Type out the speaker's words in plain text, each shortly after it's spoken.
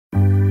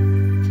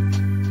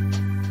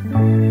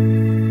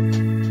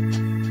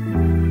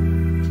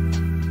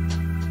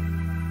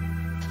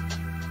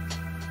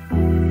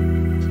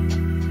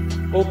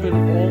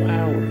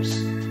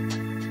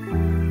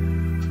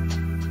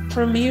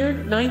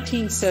Premiered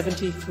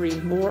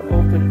 1973, more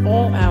open,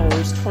 all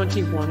hours,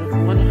 21 of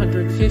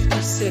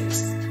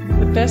 156.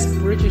 The best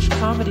British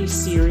comedy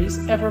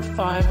series ever,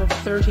 5 of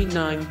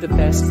 39. The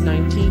best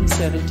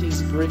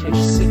 1970s British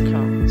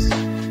sitcoms.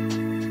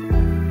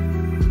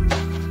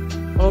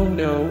 Oh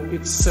no,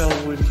 it's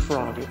Selwyn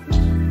Froggatt.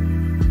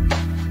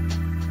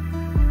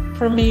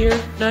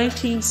 Premiered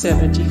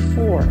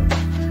 1974.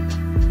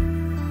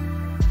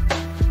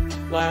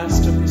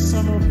 Last of the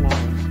Summer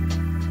Wine.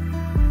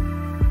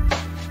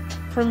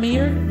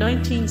 Premiered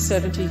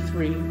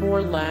 1973,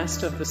 more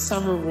Last of the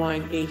Summer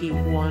Wine,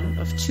 81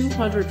 of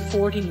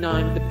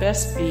 249. The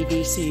best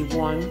BBC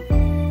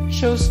One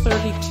shows,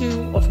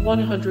 32 of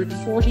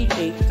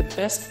 148. The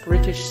best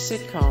British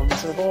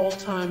sitcoms of all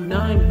time,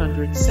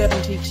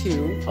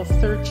 972 of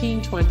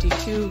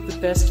 1322. The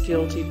best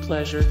guilty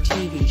pleasure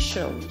TV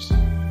shows.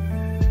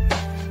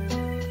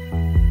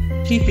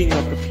 Keeping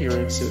Up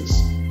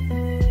Appearances.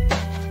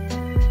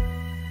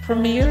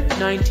 Premiered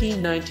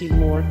 1990,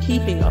 more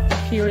Keeping Up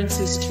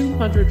Appearances,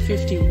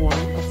 251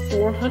 of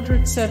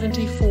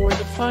 474. The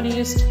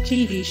funniest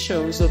TV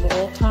shows of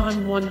all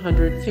time,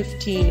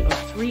 115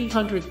 of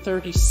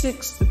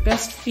 336. The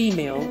best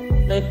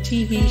female-led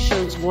TV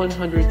shows,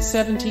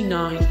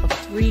 179 of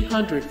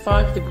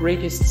 305. The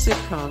greatest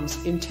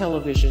sitcoms in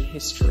television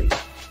history.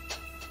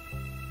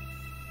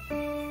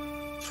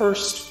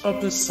 First of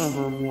the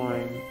Summer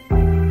Wine.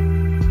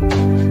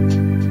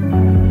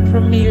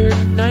 Premiered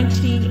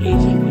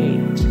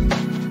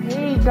 1988.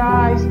 Hey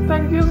guys,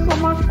 thank you so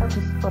much for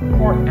the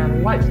support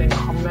and likes and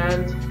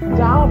comments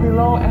down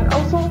below, and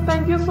also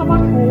thank you so much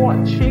for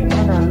watching,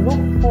 and I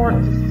look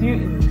forward to see you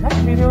in the next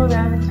video.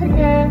 Then take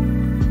care,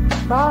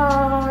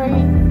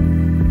 bye.